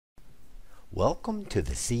Welcome to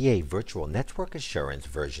the CA Virtual Network Assurance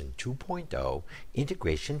version 2.0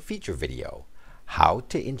 integration feature video. How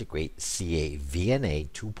to integrate CA VNA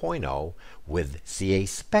 2.0 with CA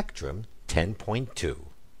Spectrum 10.2.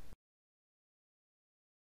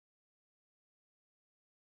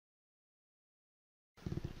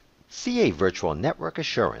 CA Virtual Network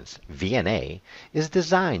Assurance VNA is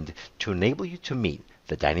designed to enable you to meet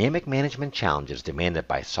the dynamic management challenges demanded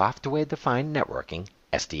by software-defined networking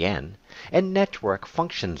SDN, and Network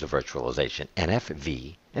Functions Virtualization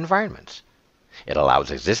NFV environments. It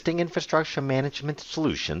allows existing infrastructure management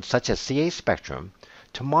solutions such as CA Spectrum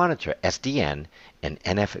to monitor SDN and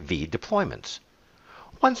NFV deployments.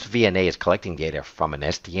 Once VNA is collecting data from an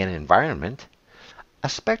SDN environment, a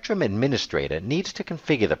Spectrum administrator needs to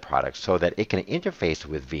configure the product so that it can interface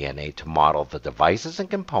with VNA to model the devices and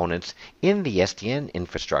components in the SDN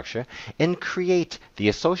infrastructure and create the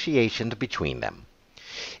associations between them.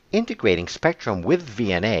 Integrating Spectrum with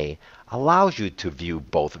VNA allows you to view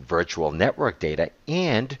both virtual network data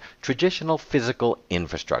and traditional physical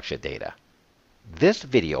infrastructure data. This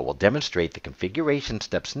video will demonstrate the configuration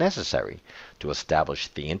steps necessary to establish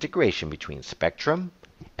the integration between Spectrum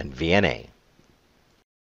and VNA.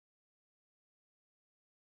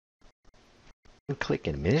 Click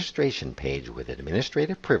Administration page with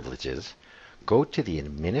Administrative Privileges, go to the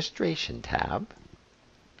Administration tab,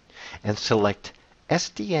 and select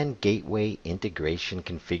SDN Gateway Integration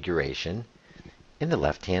Configuration in the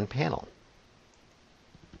left-hand panel.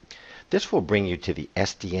 This will bring you to the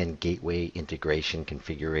SDN Gateway Integration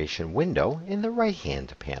Configuration window in the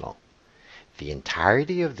right-hand panel. The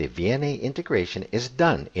entirety of the VNA integration is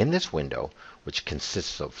done in this window, which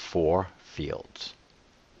consists of 4 fields.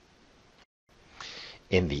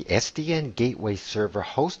 In the SDN Gateway Server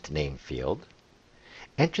Host Name field,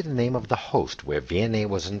 enter the name of the host where VNA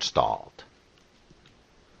was installed.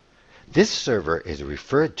 This server is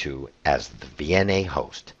referred to as the VNA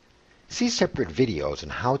host. See separate videos on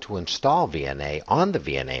how to install VNA on the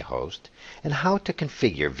VNA host and how to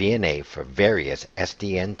configure VNA for various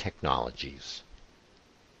SDN technologies.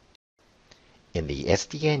 In the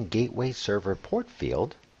SDN Gateway Server Port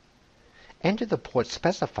field, enter the port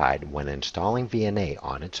specified when installing VNA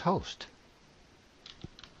on its host.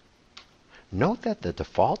 Note that the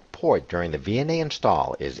default port during the VNA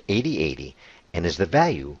install is 8080 and is the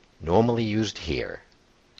value normally used here.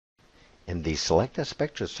 In the Select a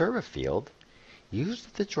Spectra Server field, use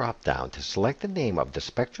the drop-down to select the name of the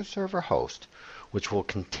Spectra Server host, which will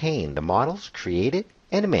contain the models created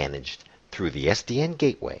and managed through the SDN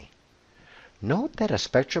Gateway. Note that a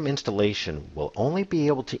Spectrum installation will only be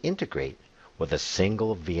able to integrate with a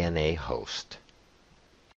single VNA host.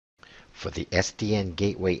 For the SDN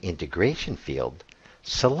Gateway Integration field,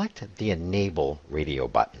 select the Enable Radio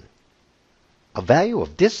button. A value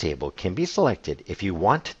of Disable can be selected if you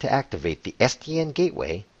want to activate the SDN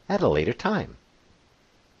Gateway at a later time.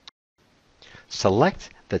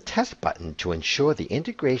 Select the Test button to ensure the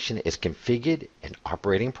integration is configured and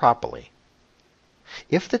operating properly.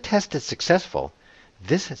 If the test is successful,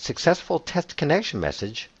 this successful test connection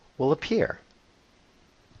message will appear.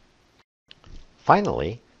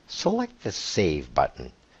 Finally, select the Save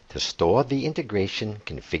button to store the integration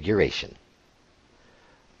configuration.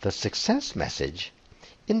 The success message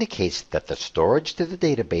indicates that the storage to the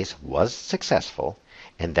database was successful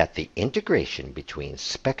and that the integration between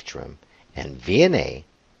Spectrum and VNA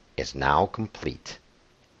is now complete.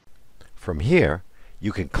 From here,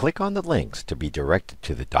 you can click on the links to be directed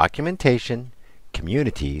to the documentation,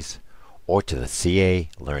 communities, or to the CA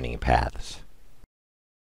learning paths.